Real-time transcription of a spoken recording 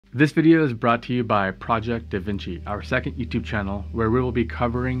This video is brought to you by Project Vinci, our second YouTube channel where we will be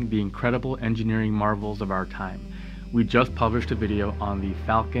covering the incredible engineering marvels of our time. We just published a video on the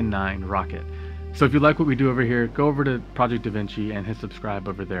Falcon 9 rocket. So if you like what we do over here, go over to Project Vinci and hit subscribe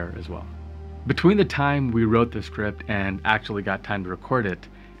over there as well. Between the time we wrote the script and actually got time to record it,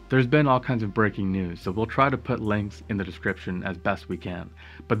 there's been all kinds of breaking news, so we'll try to put links in the description as best we can.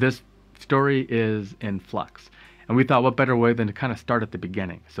 But this story is in flux. And we thought what better way than to kind of start at the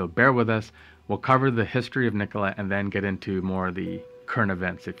beginning. So bear with us, we'll cover the history of Nikola and then get into more of the current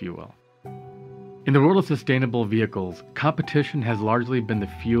events, if you will. In the world of sustainable vehicles, competition has largely been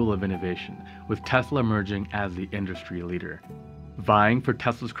the fuel of innovation, with Tesla emerging as the industry leader. Vying for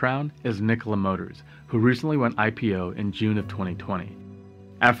Tesla's crown is Nikola Motors, who recently went IPO in June of 2020.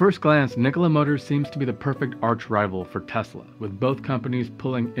 At first glance, Nikola Motors seems to be the perfect arch-rival for Tesla, with both companies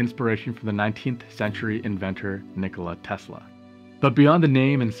pulling inspiration from the 19th century inventor Nikola Tesla. But beyond the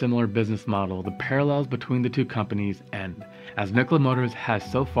name and similar business model, the parallels between the two companies end, as Nikola Motors has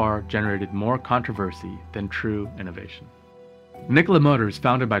so far generated more controversy than true innovation. Nikola Motors,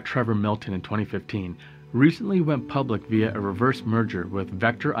 founded by Trevor Milton in 2015, recently went public via a reverse merger with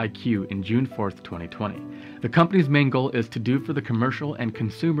Vector IQ in June 4th, 2020. The company's main goal is to do for the commercial and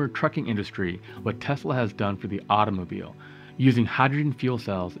consumer trucking industry what Tesla has done for the automobile, using hydrogen fuel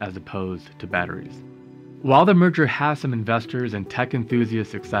cells as opposed to batteries. While the merger has some investors and tech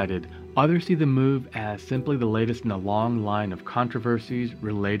enthusiasts excited, others see the move as simply the latest in a long line of controversies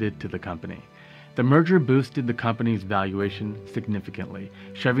related to the company. The merger boosted the company's valuation significantly,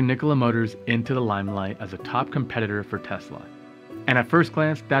 shoving Nikola Motors into the limelight as a top competitor for Tesla. And at first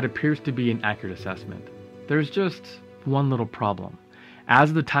glance, that appears to be an accurate assessment. There's just one little problem.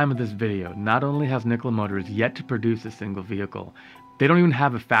 As of the time of this video, not only has Nikola Motors yet to produce a single vehicle, they don't even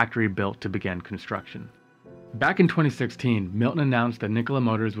have a factory built to begin construction. Back in 2016, Milton announced that Nikola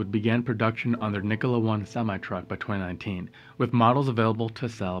Motors would begin production on their Nikola One semi-truck by 2019, with models available to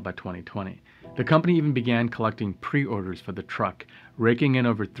sell by 2020. The company even began collecting pre-orders for the truck, raking in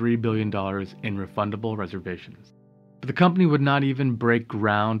over $3 billion in refundable reservations. But the company would not even break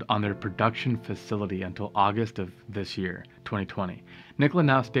ground on their production facility until August of this year, 2020. Nikola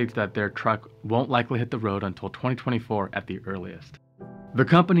now states that their truck won't likely hit the road until 2024 at the earliest. The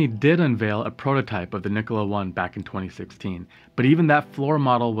company did unveil a prototype of the Nikola One back in 2016, but even that floor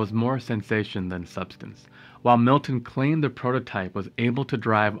model was more sensation than substance. While Milton claimed the prototype was able to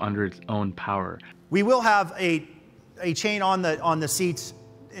drive under its own power. We will have a chain on the seats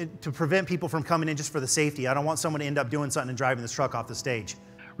to prevent people from coming in just for the safety. I don't want someone to end up doing something and driving this truck off the stage.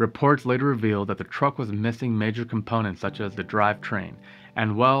 Reports later revealed that the truck was missing major components such as the drivetrain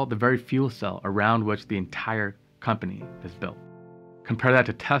and, well, the very fuel cell around which the entire company is built. Compare that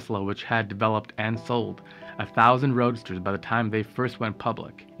to Tesla, which had developed and sold 1,000 Roadsters by the time they first went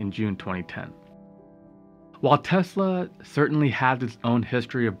public in June 2010. While Tesla certainly has its own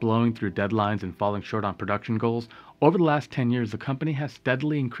history of blowing through deadlines and falling short on production goals, over the last 10 years the company has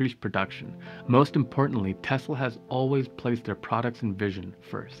steadily increased production. Most importantly, Tesla has always placed their products and vision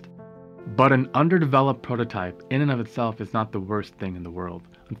first. But an underdeveloped prototype in and of itself is not the worst thing in the world.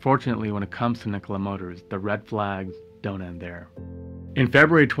 Unfortunately, when it comes to Nikola Motors, the red flags don't end there. In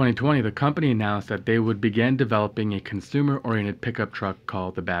February 2020, the company announced that they would begin developing a consumer-oriented pickup truck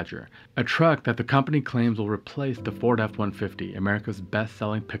called the Badger, a truck that the company claims will replace the Ford F-150, America's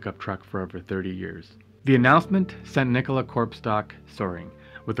best-selling pickup truck for over 30 years. The announcement sent Nikola Corp stock soaring,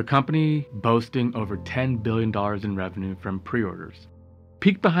 with the company boasting over $10 billion in revenue from pre-orders.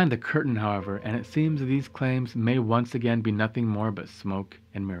 Peek behind the curtain, however, and it seems these claims may once again be nothing more but smoke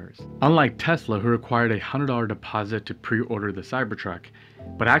and mirrors. Unlike Tesla, who required a $100 deposit to pre-order the Cybertruck,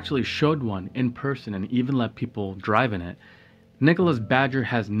 but actually showed one in person and even let people drive in it, Nikola's Badger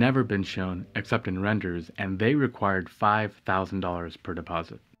has never been shown except in renders, and they required $5,000 per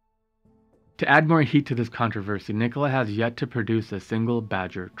deposit. To add more heat to this controversy, Nikola has yet to produce a single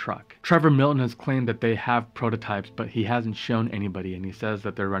Badger truck. Trevor Milton has claimed that they have prototypes, but he hasn't shown anybody, and he says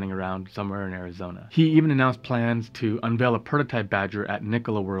that they're running around somewhere in Arizona. He even announced plans to unveil a prototype Badger at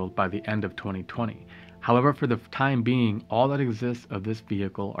Nikola World by the end of 2020. However, for the time being, all that exists of this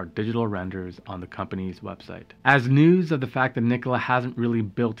vehicle are digital renders on the company's website. As news of the fact that Nikola hasn't really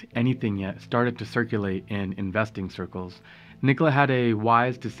built anything yet started to circulate in investing circles, Nikola had a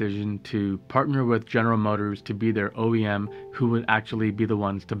wise decision to partner with General Motors to be their OEM, who would actually be the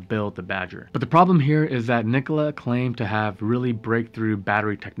ones to build the Badger. But the problem here is that Nikola claimed to have really breakthrough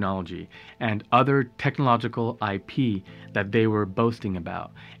battery technology and other technological IP that they were boasting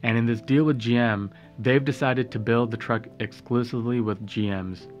about. And in this deal with GM, they've decided to build the truck exclusively with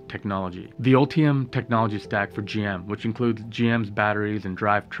GM's technology, the Ultium technology stack for GM, which includes GM's batteries and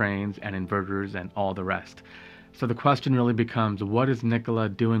drivetrains and inverters and all the rest. So the question really becomes, what is Nikola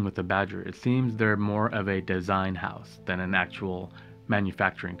doing with the Badger? It seems they're more of a design house than an actual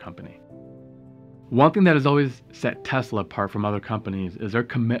manufacturing company. One thing that has always set Tesla apart from other companies is their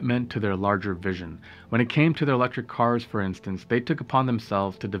commitment to their larger vision. When it came to their electric cars, for instance, they took upon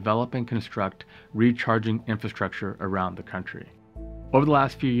themselves to develop and construct recharging infrastructure around the country. Over the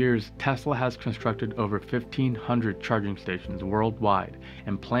last few years, Tesla has constructed over 1,500 charging stations worldwide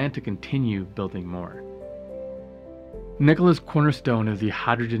and plan to continue building more. Nikola's cornerstone is the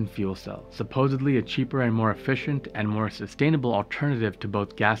hydrogen fuel cell, supposedly a cheaper and more efficient and more sustainable alternative to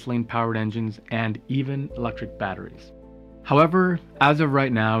both gasoline-powered engines and even electric batteries. However, as of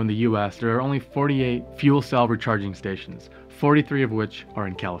right now in the US, there are only 48 fuel cell recharging stations, 43 of which are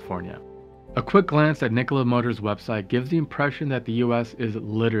in California. A quick glance at Nikola Motors' website gives the impression that the US is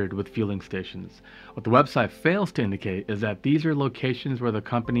littered with fueling stations. What the website fails to indicate is that these are locations where the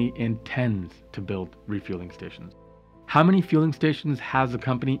company intends to build refueling stations. How many fueling stations has the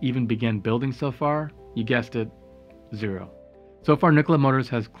company even begun building so far? You guessed it, 0. So far, Nikola Motors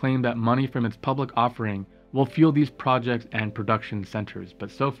has claimed that money from its public offering will fuel these projects and production centers,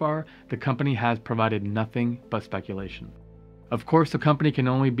 but so far, the company has provided nothing but speculation. Of course, the company can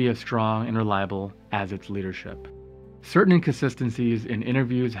only be as strong and reliable as its leadership. Certain inconsistencies in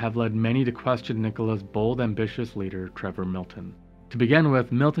interviews have led many to question Nikola's bold, ambitious leader, Trevor Milton. To begin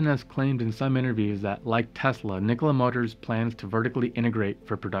with, Milton has claimed in some interviews that, like Tesla, Nikola Motors plans to vertically integrate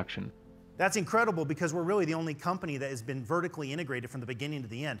for production. That's incredible because we're really the only company that has been vertically integrated from the beginning to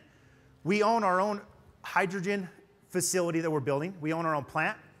the end. We own our own hydrogen facility that we're building. We own our own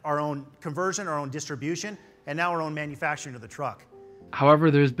plant, our own conversion, our own distribution, and now our own manufacturing of the truck.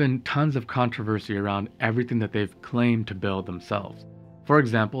 However, there's been tons of controversy around everything that they've claimed to build themselves. For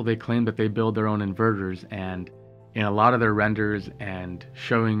example, they claim that they build their own inverters, and in a lot of their renders and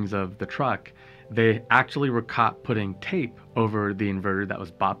showings of the truck, they actually were caught putting tape over the inverter that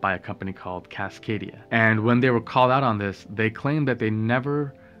was bought by a company called Cascadia. And when they were called out on this, they claimed that they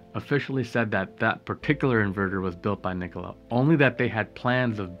never officially said that that particular inverter was built by Nikola, only that they had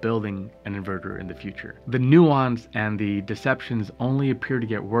plans of building an inverter in the future. The nuance and the deceptions only appear to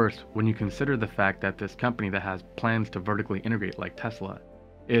get worse when you consider the fact that this company that has plans to vertically integrate like Tesla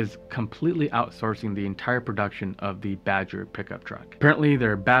is completely outsourcing the entire production of the Badger pickup truck. Apparently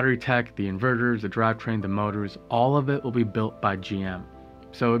their battery tech, the inverters, the drivetrain, the motors, all of it will be built by GM.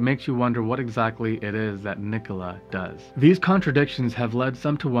 So it makes you wonder what exactly it is that Nikola does. These contradictions have led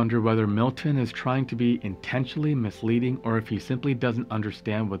some to wonder whether Milton is trying to be intentionally misleading or if he simply doesn't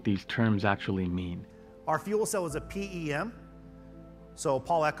understand what these terms actually mean. Our fuel cell is a PEM. So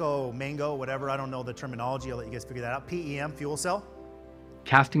Paul Echo, Mango, whatever, I don't know the terminology, I'll let you guys figure that out. PEM, fuel cell.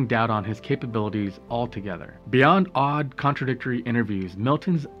 Casting doubt on his capabilities altogether. Beyond odd, contradictory interviews,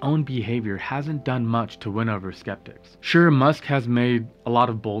 Milton's own behavior hasn't done much to win over skeptics. Sure, Musk has made a lot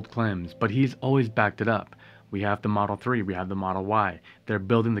of bold claims, but he's always backed it up. We have the Model 3, we have the Model Y. They're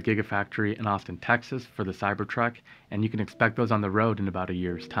building the Gigafactory in Austin, Texas for the Cybertruck, and you can expect those on the road in about a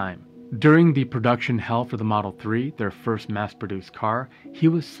year's time. During the production hell for the Model 3, their first mass-produced car, he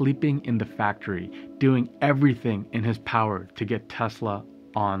was sleeping in the factory, doing everything in his power to get Tesla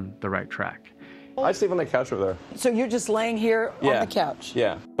on the right track. I sleep on the couch over there. So you're just laying here on the couch?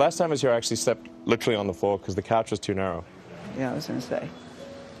 Yeah. Last time I was here, I actually slept literally on the floor because the couch was too narrow. Yeah, I was going to say.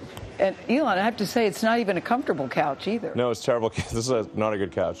 And Elon, I have to say, it's not even a comfortable couch either. No, it's terrible. This is not a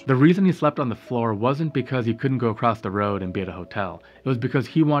good couch. The reason he slept on the floor wasn't because he couldn't go across the road and be at a hotel. It was because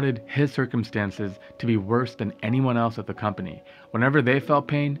he wanted his circumstances to be worse than anyone else at the company. Whenever they felt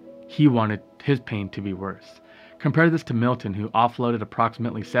pain, he wanted his pain to be worse. Compare this to Milton, who offloaded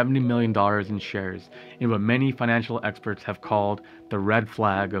approximately $70 million in shares in what many financial experts have called the red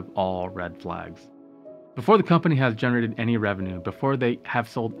flag of all red flags. Before the company has generated any revenue, before they have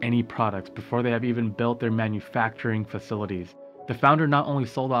sold any products, before they have even built their manufacturing facilities, the founder not only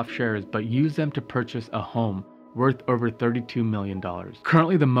sold off shares, but used them to purchase a home worth over $32 million.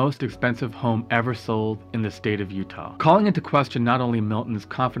 Currently the most expensive home ever sold in the state of Utah. Calling into question not only Milton's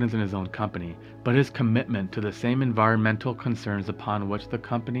confidence in his own company, but his commitment to the same environmental concerns upon which the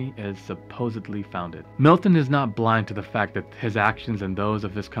company is supposedly founded. Milton is not blind to the fact that his actions and those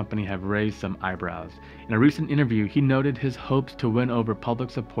of his company have raised some eyebrows. In a recent interview, he noted his hopes to win over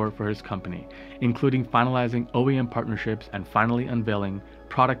public support for his company, including finalizing OEM partnerships and finally unveiling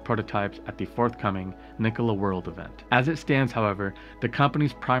product prototypes at the forthcoming Nikola World event. As it stands, however, the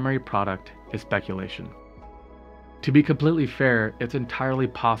company's primary product is speculation. To be completely fair, it's entirely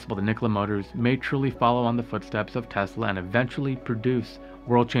possible that Nikola Motors may truly follow on the footsteps of Tesla and eventually produce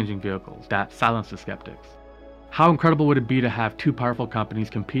world-changing vehicles that silence the skeptics. How incredible would it be to have two powerful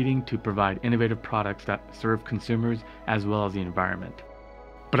companies competing to provide innovative products that serve consumers as well as the environment?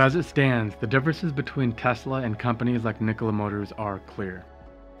 But as it stands, the differences between Tesla and companies like Nikola Motors are clear.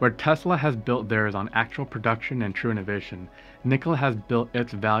 Where Tesla has built theirs on actual production and true innovation, Nikola has built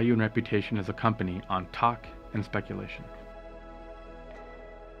its value and reputation as a company on talk and speculation.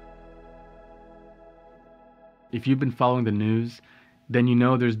 If you've been following the news, then you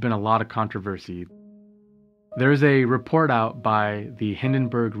know there's been a lot of controversy. There's a report out by the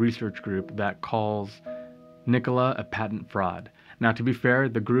Hindenburg Research group that calls Nikola a patent fraud. Now, to be fair,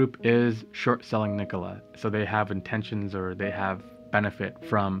 the group is short-selling Nikola, so they have intentions or they have benefit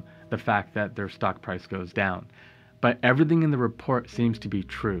from the fact that their stock price goes down. But everything in the report seems to be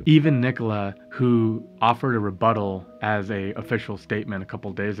true. Even Nikola, who offered a rebuttal as an official statement a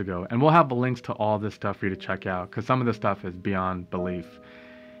couple days ago, and we'll have the links to all this stuff for you to check out, because some of this stuff is beyond belief.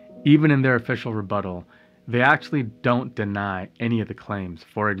 Even in their official rebuttal, they actually don't deny any of the claims.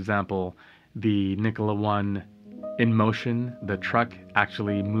 For example, the Nikola 1 in motion, the truck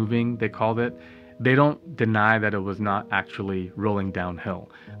actually moving, they called it. They don't deny that it was not actually rolling downhill.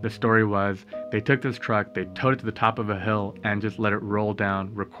 The story was they took this truck, they towed it to the top of a hill and just let it roll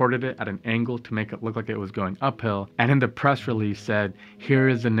down, recorded it at an angle to make it look like it was going uphill, and in the press release said, "Here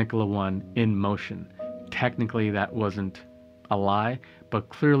is the Nikola 1 in motion." Technically that wasn't a lie, but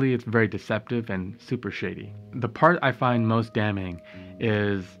clearly it's very deceptive and super shady. The part I find most damning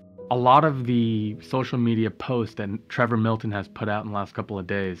is a lot of the social media posts that Trevor Milton has put out in the last couple of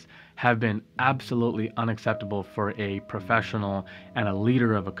days have been absolutely unacceptable for a professional and a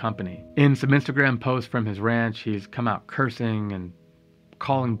leader of a company. In some Instagram posts from his ranch, he's come out cursing and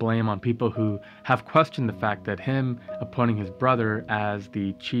calling blame on people who have questioned the fact that him appointing his brother as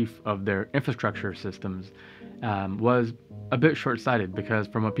the chief of their infrastructure systems was a bit short-sighted, because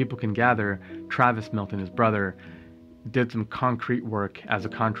from what people can gather, Travis Milton, his brother, did some concrete work as a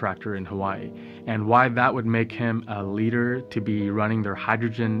contractor in Hawaii, and why that would make him a leader to be running their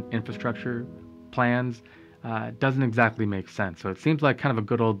hydrogen infrastructure plans doesn't exactly make sense. So it seems like kind of a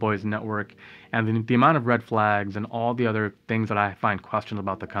good old boys network, and the amount of red flags and all the other things that I find questionable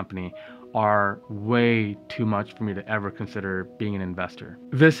about the company are way too much for me to ever consider being an investor.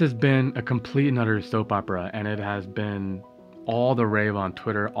 This has been a complete and utter soap opera, and it has been all the rave on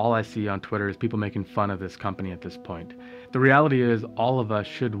Twitter. All I see on Twitter is people making fun of this company at this point. The reality is all of us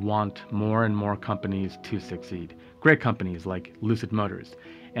should want more and more companies to succeed. Great companies like Lucid Motors.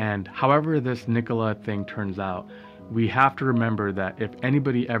 And however this Nikola thing turns out, we have to remember that if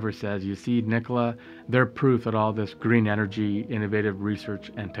anybody ever says, you see Nikola, they're proof that all this green energy, innovative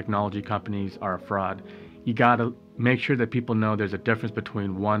research and technology companies are a fraud. You gotta make sure that people know there's a difference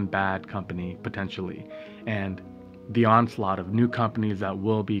between one bad company potentially and the onslaught of new companies that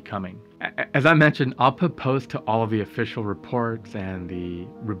will be coming. As I mentioned, I'll put posts to all of the official reports and the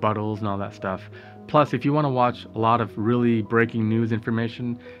rebuttals and all that stuff. Plus, if you want to watch a lot of really breaking news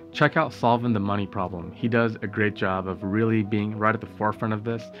information, check out Solving the Money Problem. He does a great job of really being right at the forefront of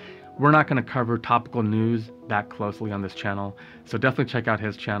this. We're not going to cover topical news that closely on this channel, so definitely check out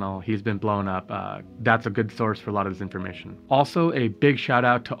his channel. He's been blown up. That's a good source for a lot of this information. Also, a big shout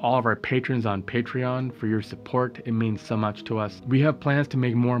out to all of our patrons on Patreon for your support. It means so much to us. We have plans to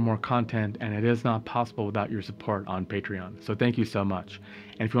make more and more content, and it is not possible without your support on Patreon. So thank you so much.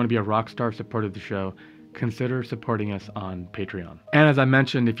 And if you want to be a rock star supporter of the show, consider supporting us on Patreon. And as I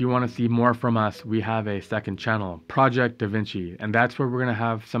mentioned, if you want to see more from us, we have a second channel, Project Da Vinci, and that's where we're going to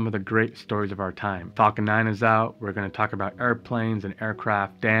have some of the great stories of our time. Falcon 9 is out. We're going to talk about airplanes and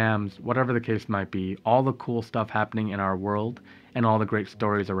aircraft, dams, whatever the case might be, all the cool stuff happening in our world and all the great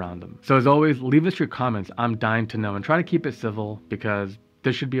stories around them. So as always, leave us your comments. I'm dying to know, and try to keep it civil, because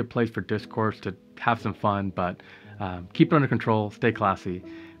this should be a place for discourse to have some fun, but keep it under control, stay classy.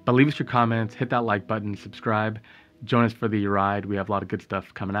 But leave us your comments, hit that like button, subscribe, join us for the ride. We have a lot of good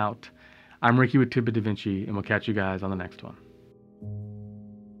stuff coming out. I'm Ricky with Tuba Da Vinci, and we'll catch you guys on the next one.